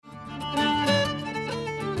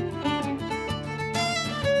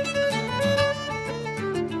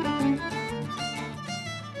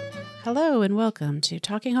Hello and welcome to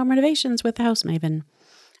Talking Home Renovations with the House Maven.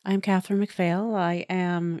 I'm Catherine McPhail. I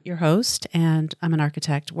am your host, and I'm an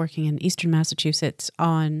architect working in Eastern Massachusetts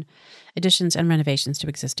on additions and renovations to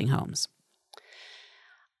existing homes.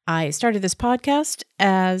 I started this podcast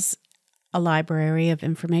as a library of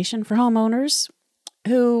information for homeowners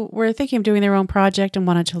who were thinking of doing their own project and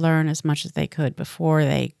wanted to learn as much as they could before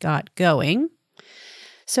they got going.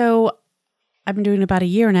 So I've been doing about a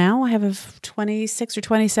year now. I have 26 or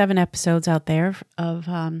 27 episodes out there of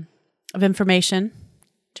information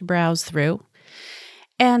to browse through.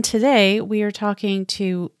 And today we are talking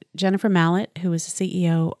to Jennifer Mallett, who is the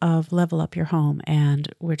CEO of Level Up Your Home.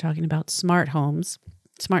 And we're talking about smart homes,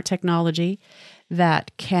 smart technology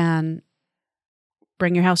that can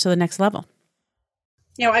bring your house to the next level.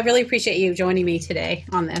 I really appreciate you joining me today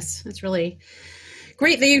on this. It's really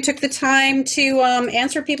great that you took the time to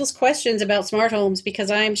answer people's questions about smart homes, because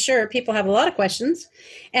I'm sure people have a lot of questions.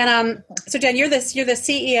 And so, Jen, you're the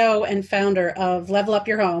CEO and founder of Level Up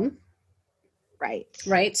Your Home. Right.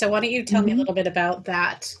 So why don't you tell me a little bit about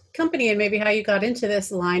that company and maybe how you got into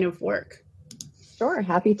this line of work? Sure,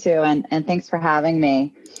 happy to. And thanks for having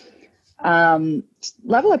me.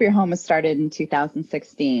 Level Up Your Home was started in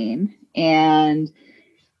 2016. And,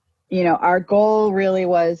 our goal really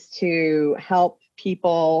was to help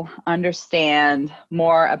people understand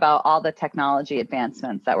more about all the technology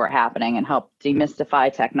advancements that were happening and help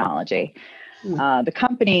demystify technology. The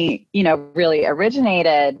company, really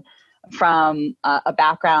originated from a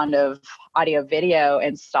background of audio video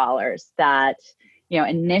installers that,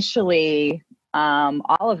 initially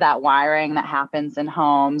all of that wiring that happens in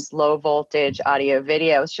homes, low voltage audio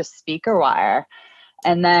video, is just speaker wire.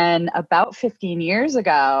 And then about 15 years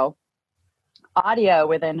ago, audio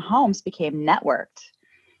within homes became networked.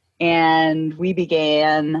 And we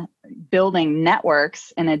began building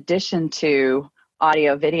networks in addition to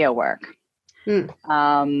audio video work.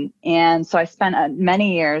 And so I spent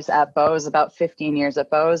many years at Bose, about 15 years at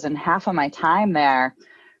Bose, and half of my time there,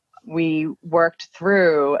 we worked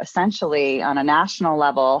through essentially on a national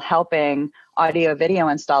level, helping audio video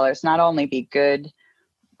installers not only be good,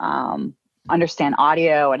 understand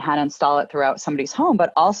audio and how to install it throughout somebody's home,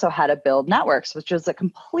 but also how to build networks, which is a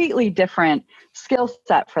completely different skill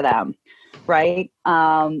set for them, right?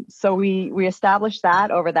 So we established that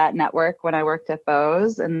over that network when I worked at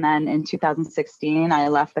Bose. And then in 2016, I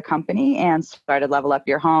left the company and started Level Up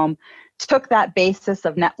Your Home, took that basis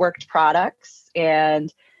of networked products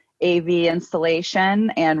and AV installation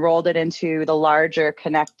and rolled it into the larger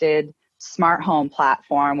connected smart home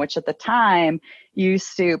platform, which at the time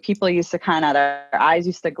people used to kind of, their eyes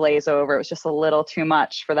used to glaze over. It was just a little too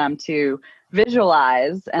much for them to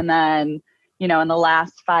visualize. And then, in the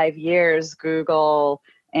last 5 years, Google,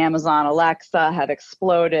 Amazon, Alexa have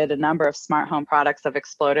exploded. A number of smart home products have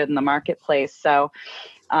exploded in the marketplace. So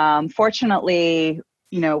fortunately,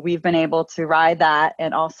 we've been able to ride that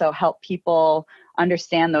and also help people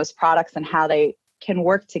understand those products and how they can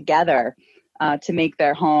work together to make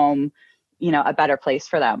their home, a better place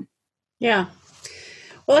for them. Yeah.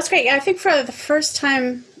 Well, that's great. I think for the first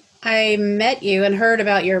time I met you and heard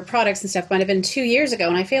about your products and stuff might have been 2 years ago.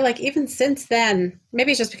 And I feel like even since then,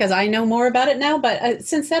 maybe it's just because I know more about it now, but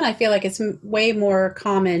since then I feel like it's way more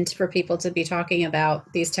common for people to be talking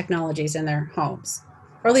about these technologies in their homes.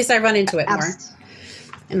 Or at least I run into it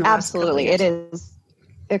more. Absolutely. It is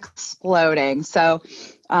exploding. So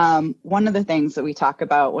one of the things that we talk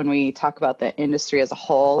about when we talk about the industry as a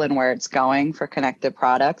whole and where it's going for connected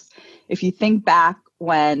products, if you think back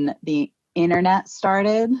when the internet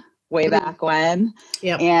started, way back when,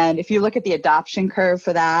 and if you look at the adoption curve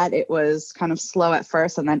for that, it was kind of slow at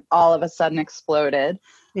first and then all of a sudden exploded.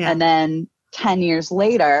 And then 10 years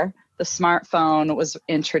later, the smartphone was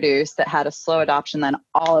introduced that had a slow adoption, then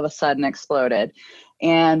all of a sudden exploded.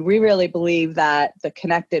 And we really believe that the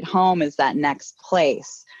connected home is that next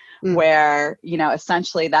place where,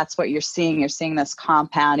 essentially that's what you're seeing. You're seeing this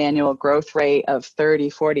compound annual growth rate of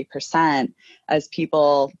 30-40% as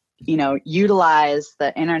people, utilize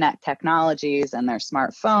the internet technologies and their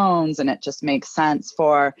smartphones. And it just makes sense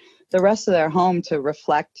for the rest of their home to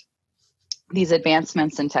reflect these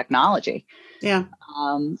advancements in technology. Yeah.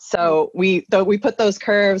 So we put those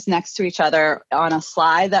curves next to each other on a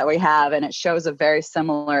slide that we have, and it shows a very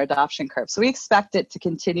similar adoption curve. So we expect it to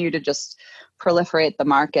continue to just proliferate the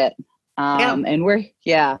market. And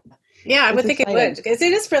I would think exciting. It would, because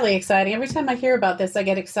it is really exciting. Every time I hear about this, I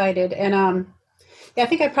get excited. And I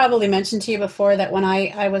think I probably mentioned to you before that when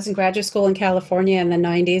I was in graduate school in California in the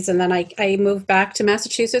 90s, and then I moved back to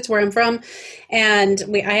Massachusetts, where I'm from, and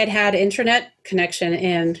I had internet connection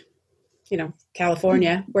in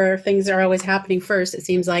California, where things are always happening first, it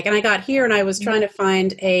seems like. And I got here and I was trying to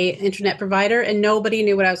find a internet provider and nobody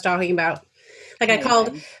knew what I was talking about. Like I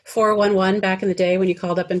called 411 back in the day when you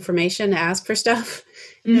called up information to ask for stuff.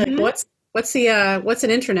 You're like, what's an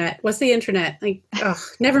internet? What's the internet? Like, oh,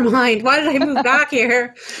 never mind. Why did I move back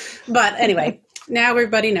here? But anyway, now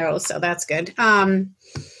everybody knows, so that's good.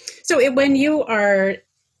 So when you are,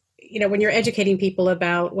 when you're educating people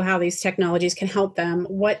about how these technologies can help them,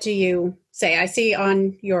 what do you say? I see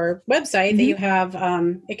on your website that you have,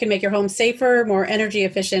 it can make your home safer, more energy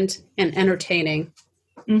efficient, and entertaining.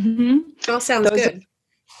 It all sounds good.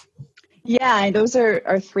 Those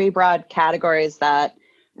are three broad categories that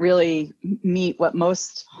really meet what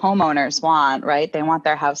most homeowners want, right? They want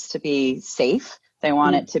their house to be safe. They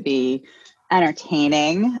want it to be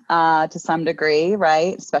entertaining to some degree,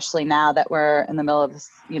 right? Especially now that we're in the middle of this,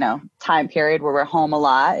 time period where we're home a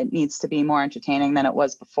lot. It needs to be more entertaining than it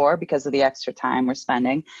was before because of the extra time we're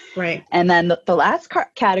spending. Right. And then the last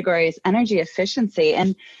category is energy efficiency.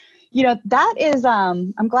 And that is,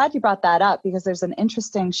 I'm glad you brought that up because there's an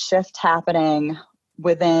interesting shift happening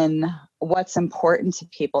within what's important to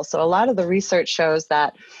people. So a lot of the research shows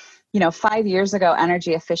that, 5 years ago,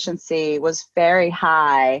 energy efficiency was very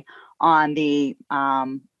high on the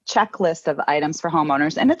checklist of items for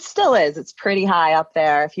homeowners. And it still is. It's pretty high up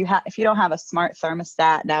there. If you don't have a smart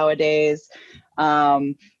thermostat nowadays,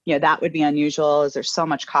 that would be unusual as there's so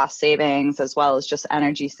much cost savings as well as just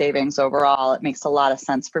energy savings overall. It makes a lot of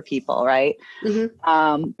sense for people, right?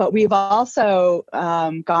 But we've also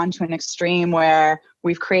gone to an extreme where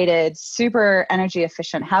we've created super energy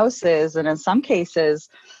efficient houses. And in some cases,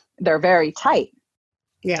 they're very tight.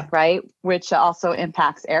 Yeah. Right. Which also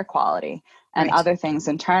impacts air quality and other things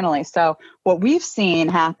internally. So what we've seen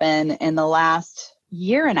happen in the last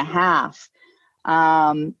year and a half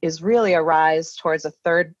is really a rise towards a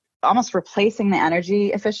third, almost replacing the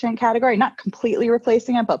energy efficient category, not completely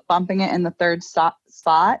replacing it, but bumping it in the third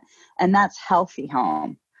spot. And that's healthy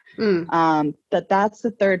home. That's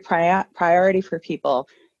the third priority for people.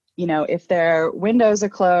 If their windows are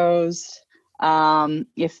closed,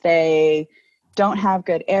 if they don't have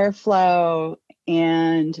good airflow,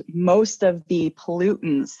 and most of the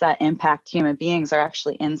pollutants that impact human beings are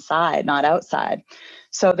actually inside, not outside.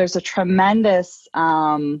 So there's a tremendous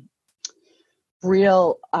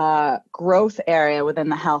real growth area within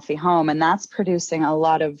the healthy home, and that's producing a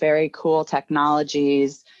lot of very cool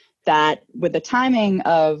technologies that with the timing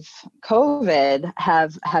of COVID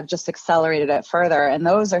have just accelerated it further. And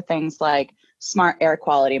those are things like smart air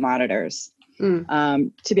quality monitors,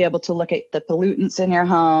 to be able to look at the pollutants in your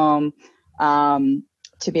home,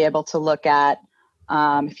 to be able to look at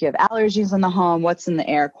if you have allergies in the home, what's in the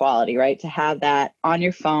air quality, right? To have that on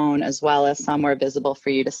your phone as well as somewhere visible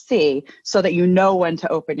for you to see so that you know when to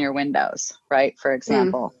open your windows, right? For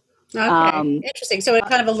example. Okay, interesting. So it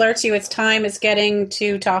kind of alerts you it's time, it's getting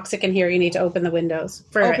too toxic in here. You need to open the windows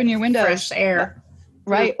for open your windows, fresh air.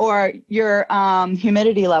 Right. Or your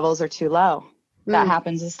humidity levels are too low. That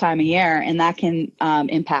happens this time of year, and that can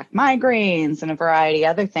impact migraines and a variety of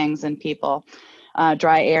other things in people.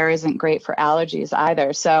 Dry air isn't great for allergies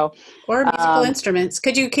either. So, or musical instruments.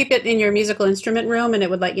 Could you keep it in your musical instrument room and it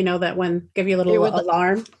would let you know that give you a little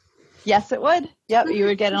alarm? Yes, it would. Yep, you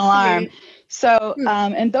would get an alarm. So,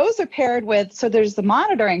 and those are paired with, so there's the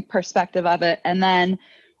monitoring perspective of it. And then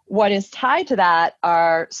what is tied to that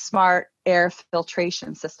are smart air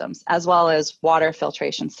filtration systems as well as water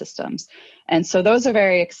filtration systems. And so those are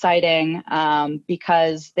very exciting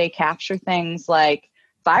because they capture things like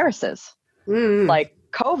viruses, like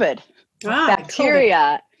COVID,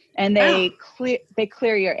 bacteria, and they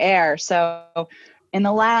clear your air. So in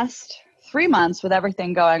the last 3 months with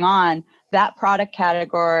everything going on, that product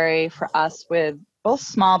category for us with both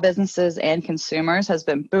small businesses and consumers has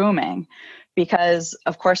been booming. Because,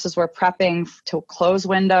 of course, as we're prepping to close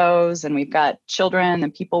windows and we've got children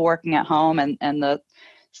and people working at home and the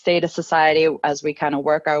state of society as we kind of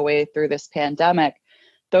work our way through this pandemic,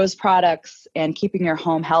 those products and keeping your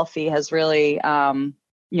home healthy has really, been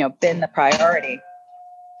the priority.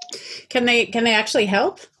 Can they actually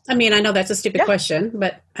help? I mean, I know that's a stupid question,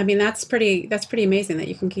 but I mean, that's pretty amazing that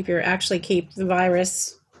you can keep the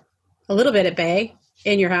virus a little bit at bay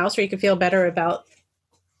in your house, or you can feel better about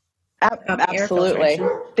absolutely.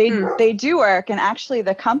 They do work. And actually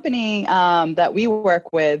the company that we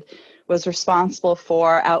work with was responsible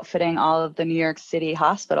for outfitting all of the New York City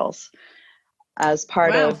hospitals as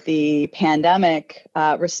part of the pandemic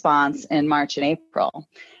response in March and April.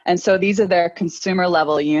 And so these are their consumer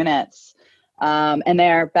level units, and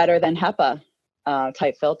they're better than HEPA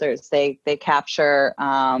type filters. They capture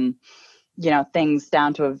things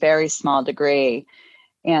down to a very small degree.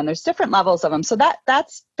 And there's different levels of them. So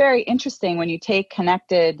that's very interesting when you take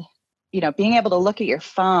connected, being able to look at your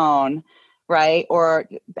phone, right? Or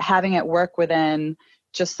having it work within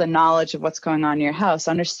just the knowledge of what's going on in your house,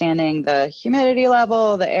 understanding the humidity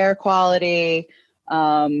level, the air quality,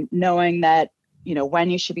 knowing that, when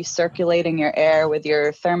you should be circulating your air with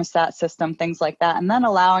your thermostat system, things like that. And then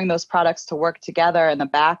allowing those products to work together in the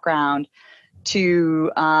background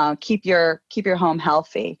to keep your home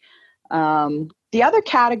healthy. The other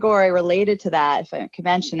category related to that, if I can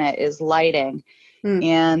mention it, is lighting.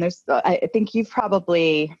 And I think you've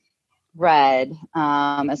probably read,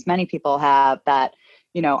 as many people have, that,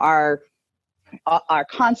 our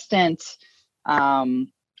constant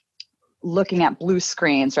looking at blue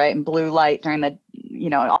screens, right, and blue light during the,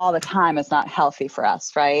 all the time is not healthy for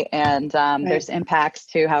us, right? And right. There's impacts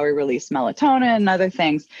to how we release melatonin and other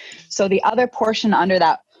things. So the other portion under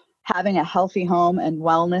that, having a healthy home and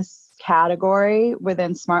wellness category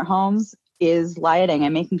within smart homes, is lighting,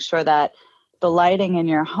 and making sure that the lighting in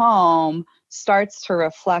your home starts to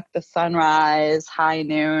reflect the sunrise, high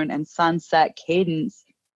noon, and sunset cadence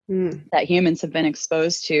that humans have been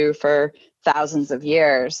exposed to for thousands of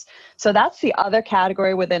years. So that's the other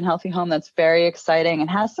category within Healthy Home that's very exciting and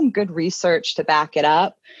has some good research to back it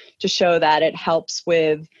up, to show that it helps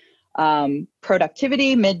with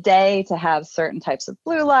productivity midday, to have certain types of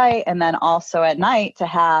blue light, and then also at night to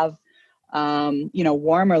have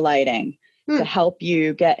warmer lighting to help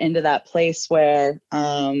you get into that place where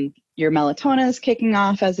your melatonin is kicking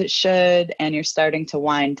off as it should, and you're starting to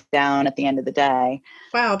wind down at the end of the day.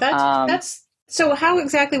 Wow, that's so. How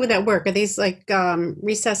exactly would that work? Are these like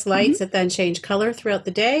recessed lights that then change color throughout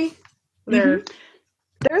the day?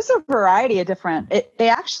 There's a variety of different. They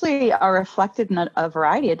actually are reflected in a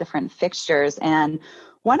variety of different fixtures. And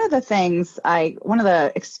one of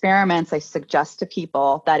the experiments I suggest to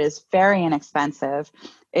people that is very inexpensive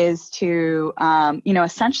is to,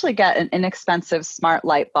 essentially get an inexpensive smart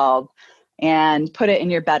light bulb and put it in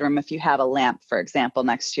your bedroom if you have a lamp, for example,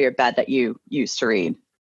 next to your bed that you use to read.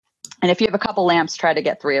 And if you have a couple lamps, try to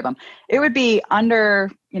get 3 of them. It would be under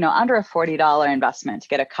a $40 investment to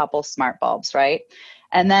get a couple smart bulbs, right?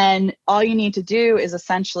 And then all you need to do is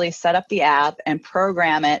essentially set up the app and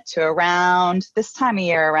program it to around this time of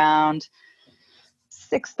year, around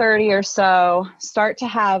 6:30 or so, start to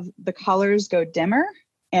have the colors go dimmer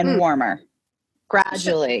and warmer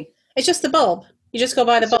gradually. It's just the bulb. You just go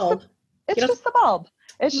by the bulb. It's just the bulb.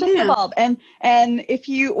 It's just the bulb. And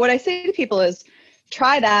what I say to people is,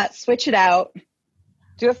 try that, switch it out,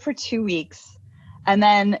 do it for 2 weeks, and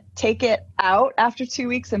then take it out after 2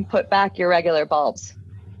 weeks and put back your regular bulbs.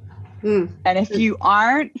 And if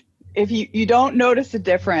you don't notice a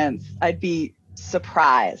difference, I'd be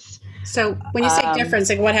surprised. So when you say difference,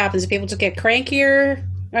 like what happens? Do people just get crankier?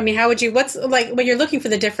 I mean, what's like when you're looking for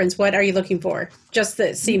the difference, what are you looking for? Just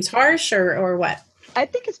that it seems harsh or what? I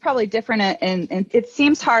think it's probably different and it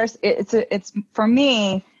seems harsh. It's for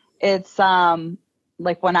me, it's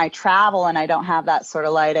like when I travel and I don't have that sort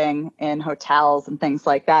of lighting in hotels and things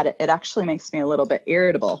like that, it actually makes me a little bit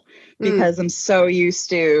irritable because I'm so used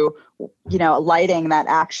to, lighting that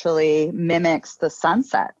actually mimics the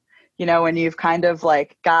sunset. When you've kind of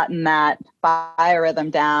like gotten that biorhythm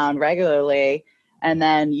down regularly and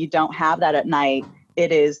then you don't have that at night,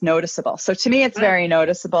 it is noticeable. So to me, it's very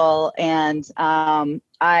noticeable. And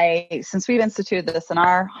since we've instituted this in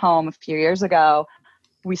our home a few years ago,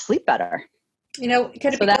 we sleep better. Could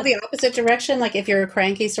it be the opposite direction? Like if you're a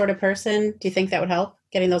cranky sort of person, do you think that would help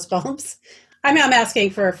getting those bulbs? I mean, I'm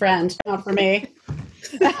asking for a friend, not for me.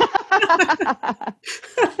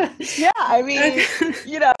 Yeah, I mean,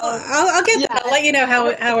 I'll get them. I'll let you know how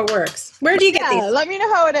it works. Where do you get these? Let me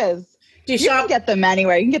know how it is. Do you shop? Can get them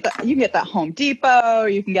anywhere. You can get that Home Depot.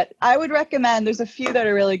 I would recommend, there's a few that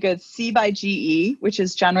are really good. C by GE, which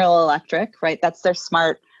is General Electric, right? That's their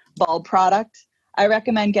smart bulb product. I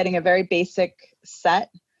recommend getting a very basic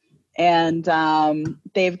set, and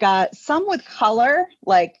they've got some with color,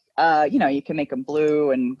 like you can make them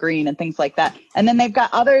blue and green and things like that. And then they've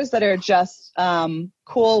got others that are just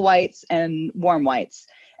cool whites and warm whites.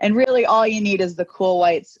 And really all you need is the cool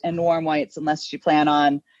whites and warm whites, unless you plan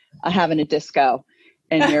on having a disco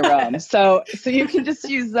in your room. So you can just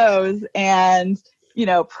use those and,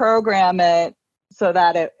 program it so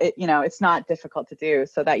that it it's not difficult to do,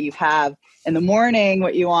 so that you have in the morning,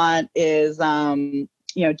 what you want is,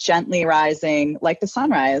 gently rising like the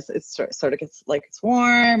sunrise. It sort of gets like it's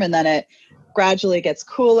warm, and then it gradually gets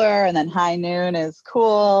cooler, and then high noon is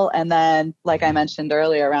cool. And then, like I mentioned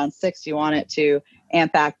earlier, around 6, you want it to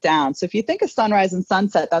amp back down. So if you think of sunrise and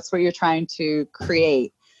sunset, that's what you're trying to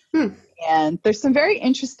create. Hmm. And there's some very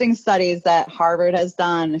interesting studies that Harvard has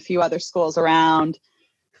done, a few other schools around,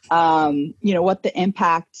 what the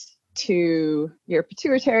impact to your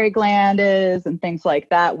pituitary gland is and things like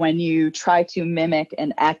that when you try to mimic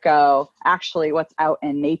and echo actually what's out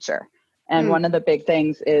in nature. And one of the big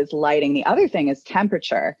things is lighting. The other thing is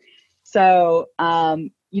temperature. So,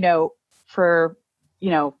 for,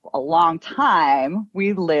 a long time,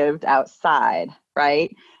 we lived outside,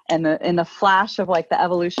 right? And in the flash of like the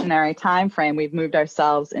evolutionary time frame, we've moved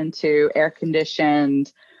ourselves into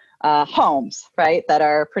air-conditioned homes, right? That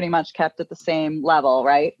are pretty much kept at the same level,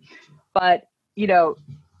 right? But,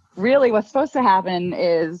 really what's supposed to happen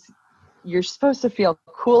is you're supposed to feel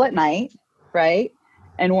cool at night, right?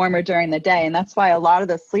 And warmer during the day. And that's why a lot of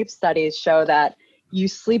the sleep studies show that you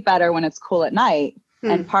sleep better when it's cool at night.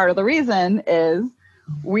 And part of the reason is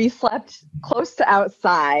we slept close to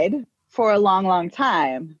outside for a long, long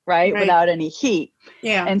time, right? Without any heat.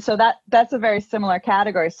 Yeah. And so that's a very similar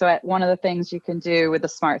category. So one of the things you can do with the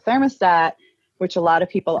smart thermostat, which a lot of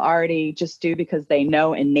people already just do because they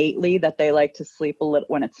know innately that they like to sleep a little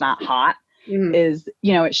when it's not hot, is,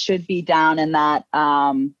 it should be down in that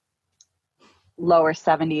lower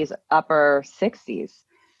 70s, upper 60s.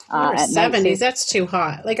 Lower 70s, that's too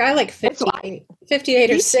hot. Like I like 58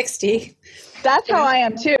 or 60. That's how I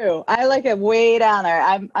am too. I like it way down there.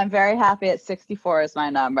 I'm very happy at 64 is my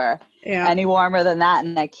number. Yeah. Any warmer than that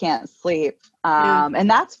and I can't sleep.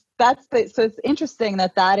 And so it's interesting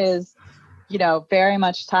that is, very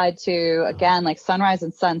much tied to, again, like sunrise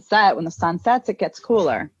and sunset. When the sun sets, it gets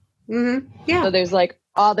cooler. Mm-hmm. Yeah. So there's like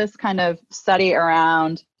all this kind of study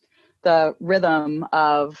around the rhythm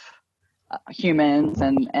of humans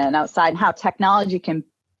and outside and how technology can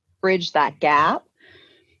bridge that gap.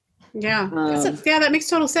 Yeah. That makes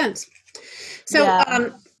total sense.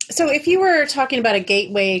 So, so if you were talking about a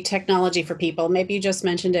gateway technology for people, maybe you just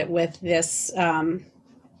mentioned it with this,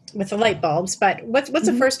 with the light bulbs, but what's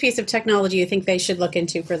the first piece of technology you think they should look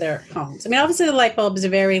into for their homes? I mean, obviously the light bulb is a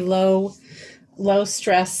very low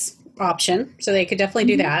stress option, so they could definitely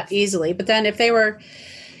do that easily. But then if they were,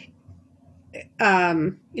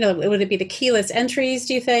 would it be the keyless entries,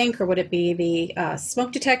 do you think, or would it be the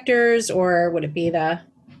smoke detectors, or would it be the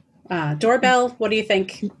doorbell? What do you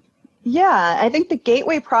think? Yeah, I think the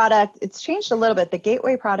gateway product, it's changed a little bit. The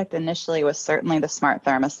gateway product initially was certainly the smart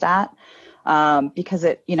thermostat. Because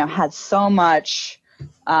it, had so much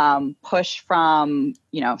push from,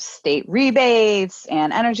 state rebates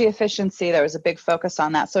and energy efficiency. There was a big focus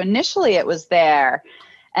on that. So initially it was there.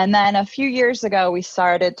 And then a few years ago, we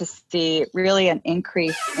started to see really an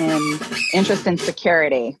increase in interest in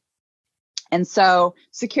security. And so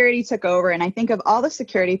security took over. And I think of all the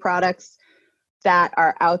security products that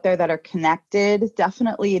are out there that are connected,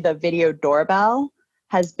 definitely the video doorbell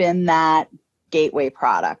has been that gateway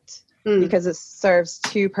product. Because it serves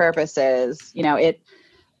two purposes. It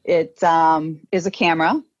is a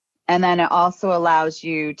camera, and then it also allows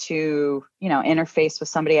you to, interface with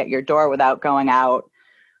somebody at your door without going out.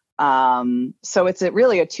 So it's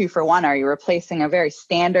really a 2-for-1. Are you replacing a very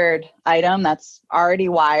standard item that's already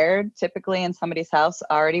wired, typically in somebody's house,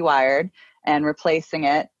 already wired, and replacing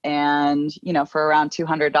it? And, for around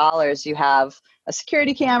 $200, you have a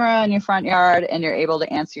security camera in your front yard, and you're able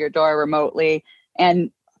to answer your door remotely. And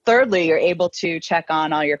thirdly, you're able to check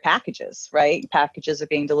on all your packages, right? Packages are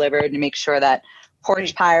being delivered and make sure that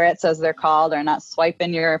porch pirates, as they're called, are not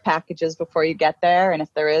swiping your packages before you get there. And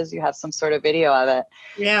if there is, you have some sort of video of it.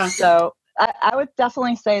 Yeah. So I would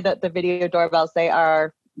definitely say that the video doorbells, they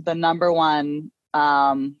are the number one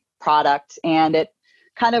product. And it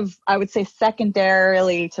kind of, I would say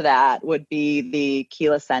secondarily to that would be the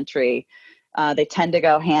keyless entry. They tend to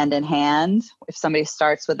go hand in hand. If somebody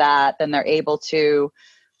starts with that, then they're able to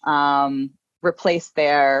replace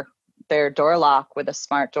their door lock with a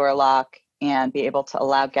smart door lock and be able to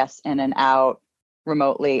allow guests in and out,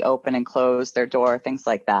 remotely open and close their door, things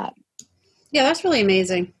like that. Yeah, that's really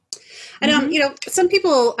amazing. And, some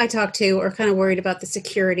people I talk to are kind of worried about the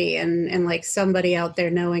security and like somebody out there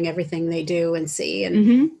knowing everything they do and see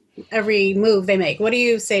and every move they make. What do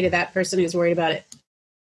you say to that person who's worried about it?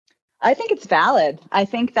 I think it's valid. I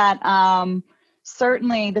think that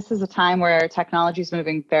certainly this is a time where technology is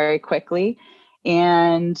moving very quickly,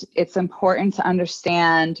 and it's important to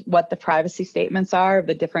understand what the privacy statements are of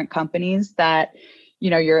the different companies that,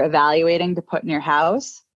 you're evaluating to put in your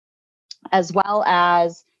house, as well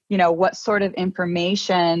as, what sort of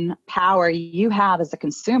information power you have as a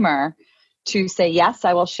consumer to say, yes,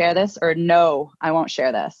 I will share this, or no, I won't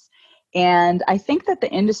share this. And I think that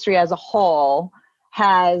the industry as a whole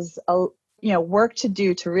has work to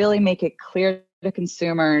do to really make it clear to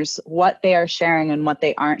consumers what they are sharing and what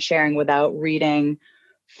they aren't sharing without reading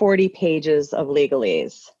 40 pages of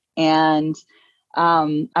legalese. And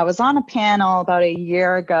I was on a panel about a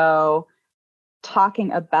year ago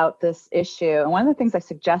talking about this issue. And one of the things I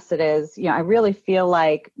suggested is, I really feel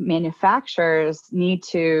like manufacturers need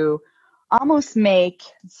to almost make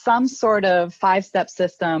some sort of 5-step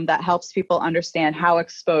system that helps people understand how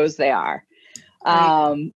exposed they are.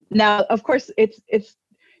 Right. Now, of course, it's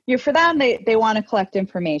for them, they want to collect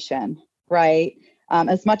information, right?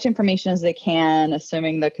 As much information as they can,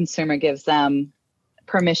 assuming the consumer gives them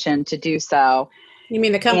permission to do so. You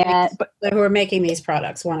mean the companies who are making these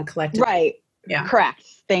products want to collect it? Right. Yeah. Correct.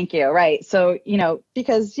 Thank you. Right. So,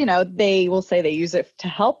 because, they will say they use it to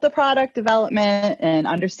help the product development and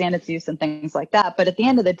understand its use and things like that. But at the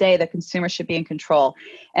end of the day, the consumer should be in control.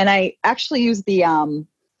 And I actually use the,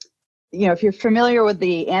 if you're familiar with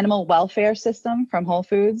the animal welfare system from Whole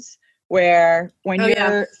Foods, where when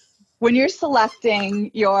you're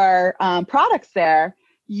selecting your products there,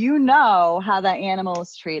 how that animal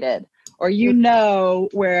is treated, or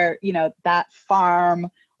where, that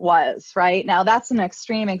farm was, right? Now that's an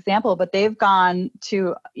extreme example, but they've gone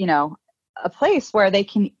to, a place where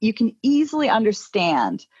you can easily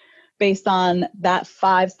understand based on that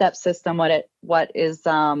 5-step system, what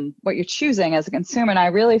you're choosing as a consumer. And I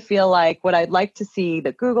really feel like what I'd like to see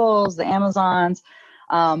the Googles, the Amazons,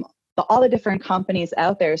 all the different companies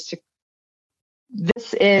out there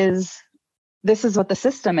this is what the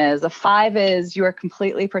system is. A 5 is you are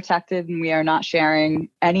completely protected and we are not sharing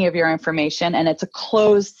any of your information, and it's a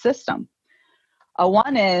closed system. A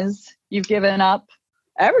 1 is you've given up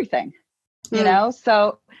everything,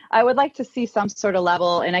 So I would like to see some sort of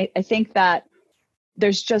level, and I think that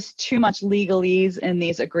there's just too much legalese in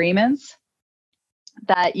these agreements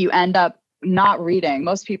that you end up not reading.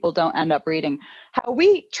 Most people don't end up reading. How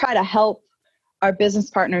we try to help our business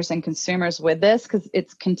partners and consumers with this, because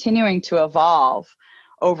it's continuing to evolve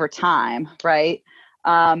over time, right?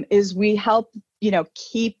 Is we help,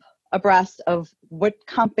 keep abreast of what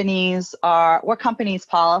companies'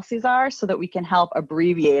 policies are, so that we can help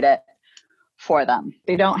abbreviate it for them.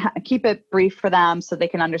 They don't keep it brief for them so they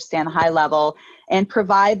can understand the high level, and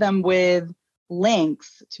provide them with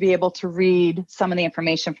links to be able to read some of the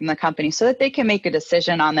information from the company so that they can make a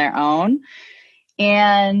decision on their own.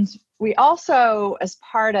 And we also, as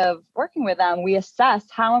part of working with them, we assess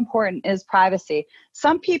how important is privacy.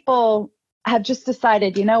 Some people have just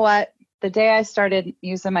decided, you know what, the day I started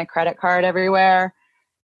using my credit card everywhere,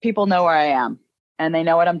 people know where I am and they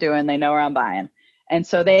know what I'm doing. They know where I'm buying. And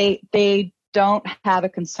so they don't have a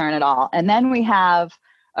concern at all. And then we have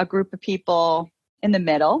a group of people in the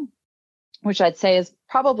middle, which I'd say is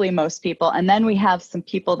probably most people. And then we have some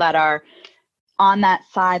people that are on that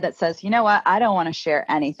side that says, you know what, I don't want to share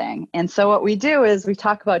anything. And so what we do is we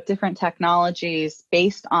talk about different technologies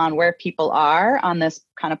based on where people are on this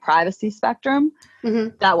kind of privacy spectrum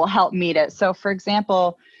that will help meet it. So for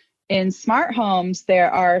example, in smart homes,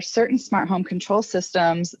 there are certain smart home control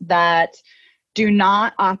systems that do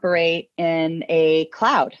not operate in a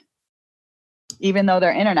cloud, even though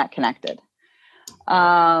they're internet connected.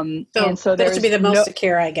 And so those would be the most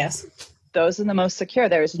secure, I guess. Those are the most secure.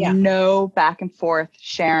 There's no back and forth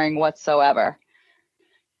sharing whatsoever.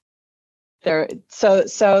 So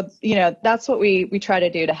that's what we try to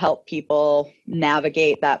do to help people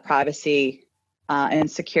navigate that privacy and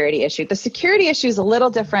security issue. The security issue is a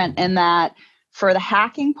little different in that for the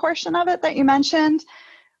hacking portion of it that you mentioned,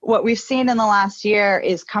 what we've seen in the last year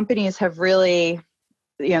is companies have really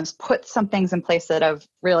put some things in place that have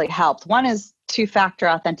really helped. One is 2-factor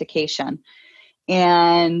authentication.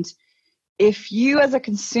 And if you as a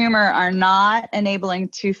consumer are not enabling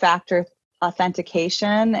 2-factor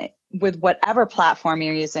authentication with whatever platform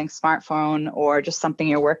you're using, smartphone or just something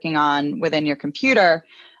you're working on within your computer,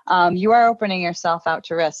 you are opening yourself out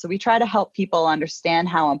to risk. So we try to help people understand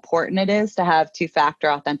how important it is to have 2-factor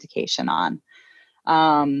authentication on,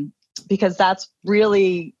 because that's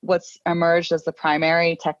really what's emerged as the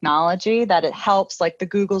primary technology, that it helps like the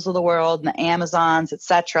Googles of the world and the Amazons, et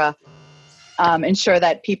cetera, ensure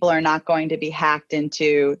that people are not going to be hacked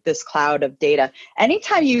into this cloud of data.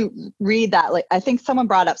 Anytime you read that, like I think someone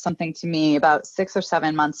brought up something to me about 6 or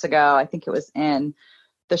 7 months ago, I think it was in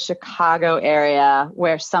the Chicago area,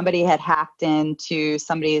 where somebody had hacked into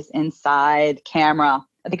somebody's inside camera.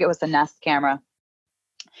 I think it was a Nest camera.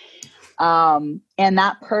 And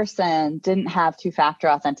that person didn't have 2-factor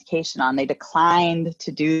authentication on. They declined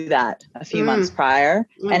to do that a few months prior,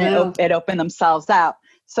 and it opened themselves out.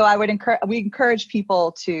 So we encourage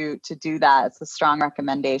people to do that. It's a strong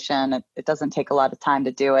recommendation. It doesn't take a lot of time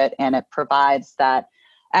to do it, and it provides that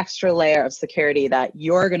extra layer of security that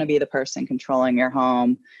you're going to be the person controlling your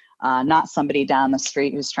home, not somebody down the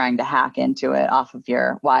street who's trying to hack into it off of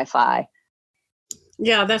your Wi-Fi.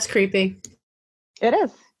 Yeah, that's creepy. It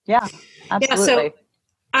is. Yeah, absolutely.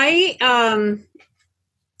 Yeah, so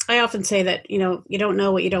I often say that, you don't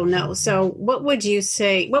know what you don't know. So what would you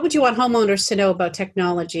want homeowners to know about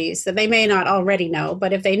technologies that they may not already know,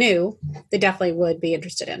 but if they knew, they definitely would be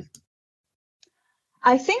interested in?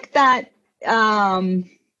 I think that, I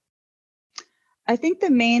think the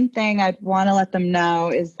main thing I'd want to let them know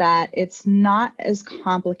is that it's not as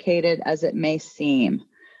complicated as it may seem.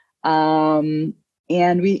 And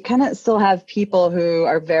we kind of still have people who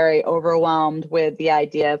are very overwhelmed with the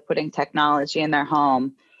idea of putting technology in their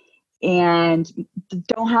home and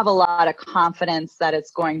don't have a lot of confidence that it's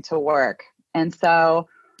going to work. And so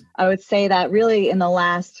I would say that really in the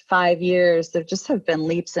last 5 years, there just have been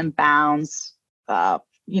leaps and bounds,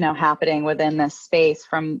 happening within this space,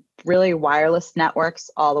 from really wireless networks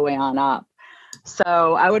all the way on up.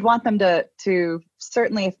 So I would want them to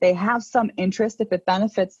certainly, if they have some interest, if it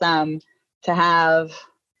benefits them to have,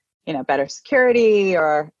 better security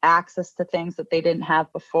or access to things that they didn't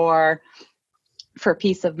have before, for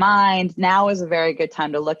peace of mind, now is a very good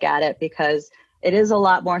time to look at it because it is a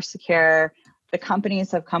lot more secure. The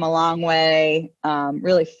companies have come a long way,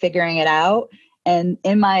 really figuring it out. And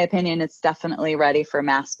in my opinion, it's definitely ready for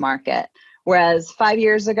mass market. Whereas 5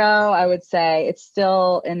 years ago, I would say it's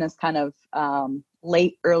still in this kind of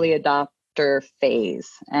late early adopter phase.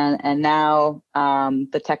 And now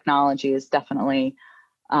the technology is definitely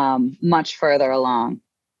much further along.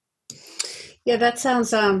 Yeah, that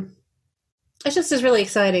sounds, it just is really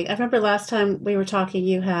exciting. I remember last time we were talking,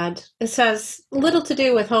 it has little to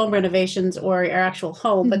do with home renovations or your actual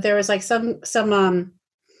home, but there was like some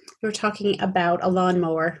we were talking about a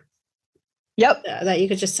lawnmower. Yep. That you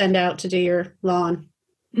could just send out to do your lawn.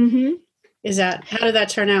 Mm-hmm. How did that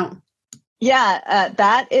turn out? Yeah,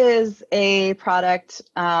 that is a product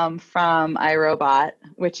from iRobot,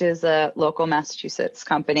 which is a local Massachusetts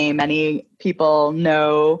company. Many people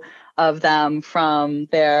know of them from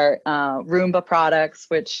their Roomba products,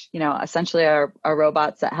 which essentially are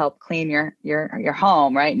robots that help clean your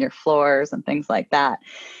home, right, and your floors and things like that.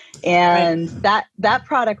 And that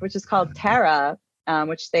product, which is called Terra,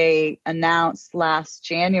 which they announced last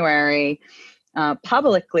January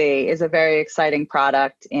publicly, is a very exciting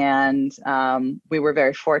product. And we were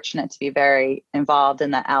very fortunate to be very involved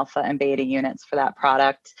in the alpha and beta units for that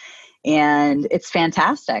product. And it's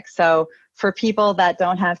fantastic. So for people that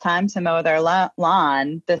don't have time to mow their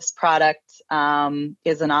lawn, this product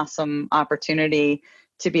is an awesome opportunity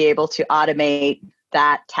to be able to automate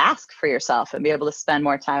that task for yourself and be able to spend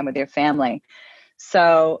more time with your family.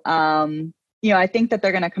 So, I think that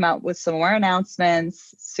they're going to come out with some more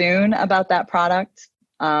announcements soon about that product.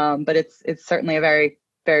 But it's certainly a very,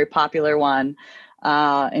 very popular one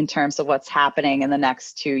in terms of what's happening in the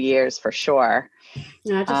next 2 years for sure.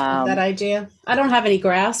 Yeah, I just love that idea. I don't have any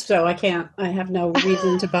grass, so I have no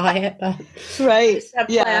reason to buy it. But right. I just have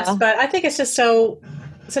plants, but I think it's just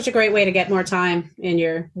such a great way to get more time in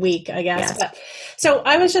your week, I guess. Yes. But, so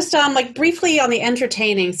I was just briefly on the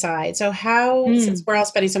entertaining side. So since we're all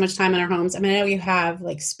spending so much time in our homes, I mean, I know you have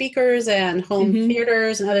like speakers and home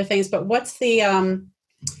theaters and other things, but what do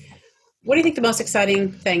you think the most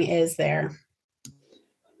exciting thing is there?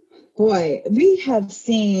 Boy, we have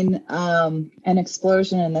seen an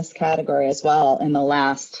explosion in this category as well in the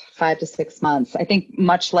last 5 to 6 months. I think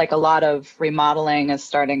much like a lot of remodeling is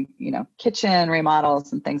starting, kitchen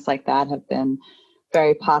remodels and things like that have been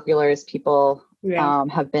very popular as people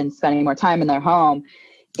have been spending more time in their home.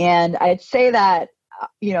 And I'd say that,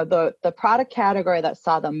 the product category that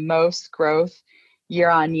saw the most growth year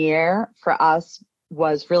on year for us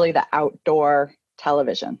was really the outdoor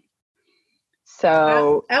television.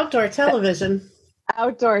 So outdoor television.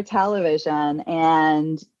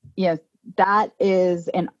 And that is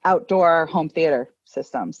an outdoor home theater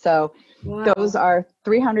system. So those are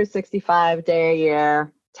 365 day a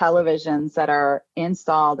year televisions that are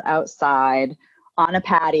installed outside on a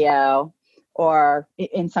patio, or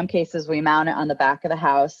in some cases we mount it on the back of the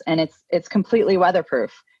house, and it's completely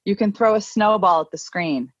weatherproof. You can throw a snowball at the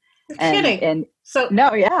screen. You're kidding.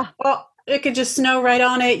 Well, it could just snow right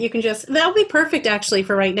on it. That'll be perfect actually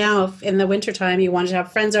for right now. If in the wintertime you wanted to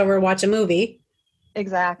have friends over, watch a movie.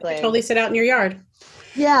 Exactly. Totally sit out in your yard.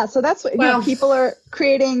 Yeah. So that's what, people are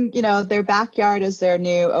creating, their backyard is their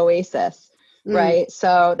new oasis, right?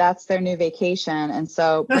 So that's their new vacation. And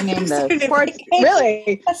so bringing the sports,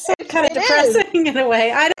 really. That's so kind of depressing in a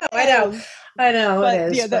way. I know. But,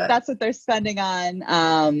 it is. That's what they're spending on.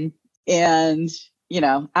 And,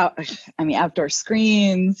 outdoor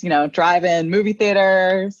screens, drive-in movie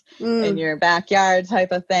theaters in your backyard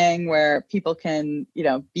type of thing where people can,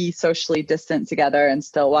 be socially distant together and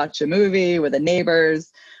still watch a movie with the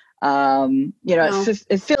neighbors.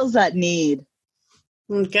 It fills that need.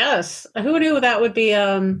 I guess. Who knew that would be,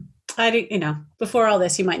 before all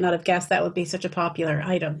this, you might not have guessed that would be such a popular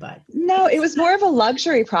item, but. No, it was more of a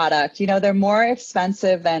luxury product. They're more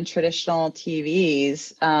expensive than traditional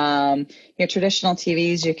TVs. Your traditional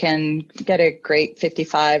TVs, you can get a great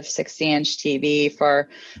 55, 60-inch TV for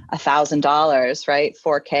 $1,000, right?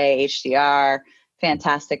 4K HDR,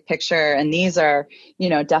 fantastic picture. And these are,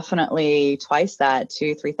 definitely twice that,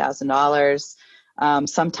 $2,000, $3,000,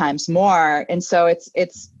 sometimes more. And so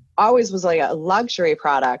it's always was like a luxury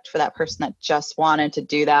product for that person that just wanted to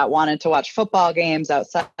do that, wanted to watch football games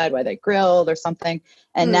outside while they grilled or something.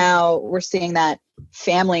 And now we're seeing that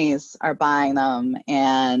families are buying them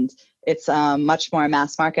and it's much more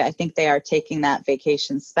mass market. I think they are taking that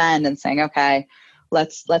vacation spend and saying, okay,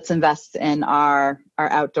 let's invest in our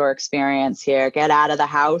outdoor experience here, get out of the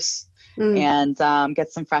house and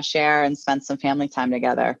get some fresh air and spend some family time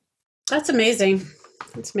together. That's amazing.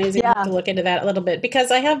 It's amazing. Yeah. I have to look into that a little bit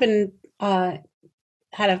because I have been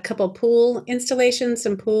had a couple of pool installations,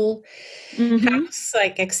 some pool house,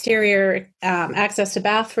 like exterior access to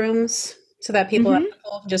bathrooms so that people at the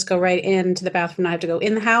pool can just go right into the bathroom, not have to go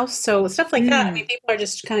in the house. So stuff like that. I mean, people are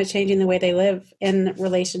just kind of changing the way they live in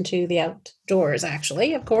relation to the outdoors,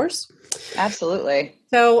 actually, of course. Absolutely.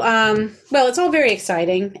 So, well, it's all very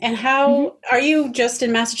exciting. And how are you just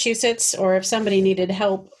in Massachusetts, or if somebody needed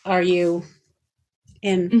help, are you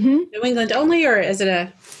in New England only, or is it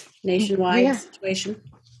a nationwide situation?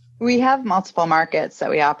 We have multiple markets that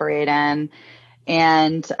we operate in.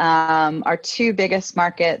 And our two biggest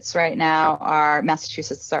markets right now are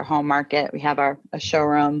Massachusetts is our home market. We have a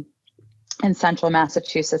showroom in central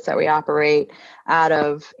Massachusetts that we operate out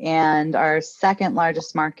of. And our second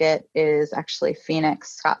largest market is actually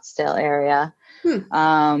Phoenix, Scottsdale area.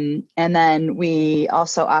 And then we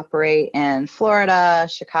also operate in Florida,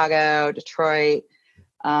 Chicago, Detroit,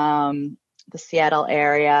 the Seattle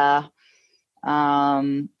area,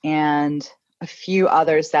 and a few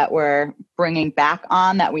others that we're bringing back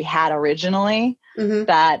on that we had originally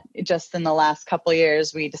that just in the last couple of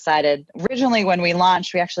years, we decided originally when we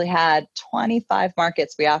launched, we actually had 25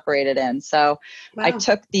 markets we operated in. So I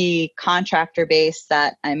took the contractor base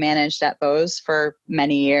that I managed at Bose for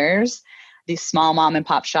many years, these small mom and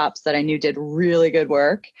pop shops that I knew did really good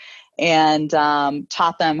work, and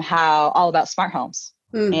taught them all about smart homes.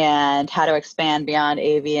 And how to expand beyond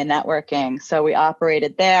AV and networking. So we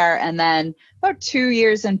operated there. And then about 2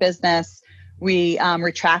 years in business, we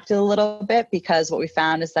retracted a little bit because what we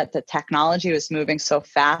found is that the technology was moving so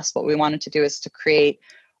fast. What we wanted to do is to create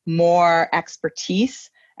more expertise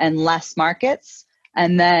and less markets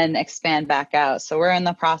and then expand back out. So we're in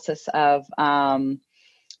the process of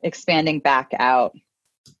expanding back out.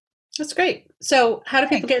 That's great. So how do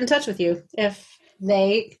people get in touch with you if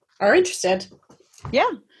they are interested?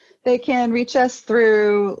 Yeah, they can reach us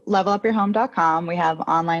through levelupyourhome.com. We have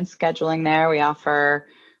online scheduling there. We offer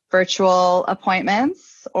virtual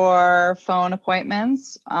appointments or phone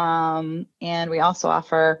appointments. And we also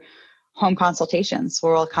offer home consultations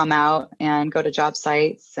where we'll come out and go to job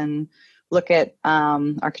sites and look at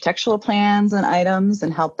architectural plans and items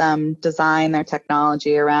and help them design their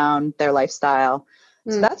technology around their lifestyle.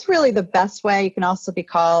 So that's really the best way. You can also be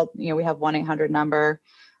called, we have 1-800 number.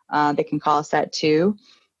 They can call us at 2.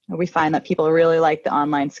 We find that people really like the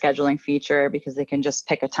online scheduling feature because they can just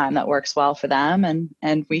pick a time that works well for them,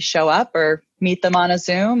 and we show up or meet them on a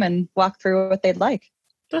Zoom and walk through what they'd like.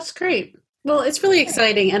 That's great. Well, it's really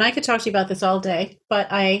exciting, and I could talk to you about this all day, but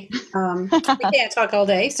I can't talk all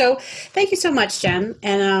day. So thank you so much, Jen,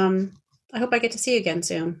 and I hope I get to see you again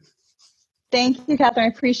soon. Thank you, Catherine. I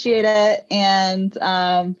appreciate it, and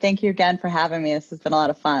thank you again for having me. This has been a lot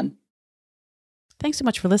of fun. Thanks so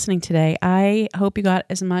much for listening today. I hope you got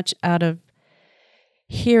as much out of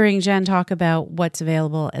hearing Jen talk about what's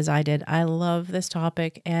available as I did. I love this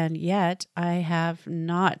topic, and yet I have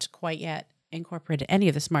not quite yet incorporated any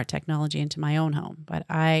of the smart technology into my own home, but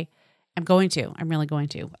I am going to. I'm really going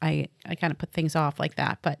to. I kind of put things off like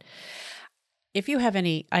that. But if you have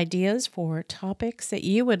any ideas for topics that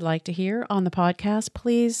you would like to hear on the podcast,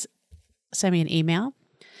 please send me an email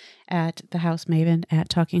at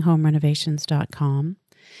thehousemaven@talkinghomerenovations.com.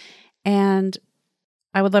 And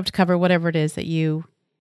I would love to cover whatever it is that you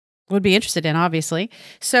would be interested in, obviously.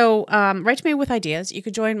 So write to me with ideas. You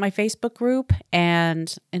could join my Facebook group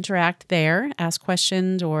and interact there, ask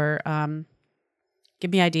questions, or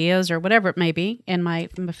give me ideas or whatever it may be in my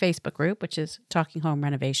Facebook group, which is Talking Home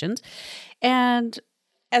Renovations. And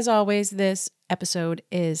as always, this episode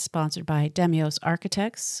is sponsored by Demios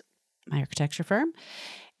Architects, my architecture firm.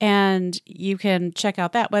 And you can check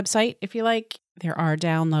out that website if you like. There are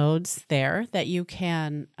downloads there that you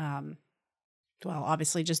can,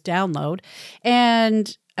 obviously just download.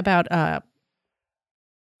 And about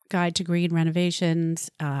Guide to Green Renovations,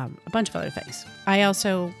 a bunch of other things. I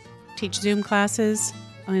also teach Zoom classes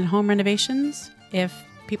on home renovations. If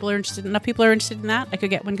enough people are interested in that, I could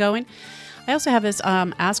get one going. I also have this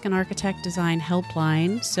Ask an Architect Design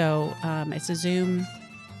helpline. So it's a Zoom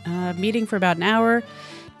meeting for about an hour.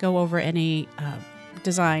 Go over any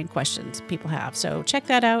design questions people have. So check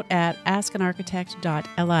that out at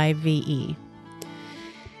askanarchitect.live.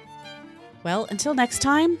 Well, until next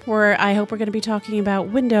time, I hope we're going to be talking about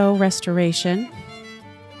window restoration.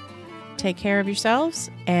 Take care of yourselves,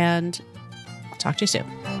 and I'll talk to you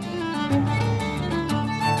soon.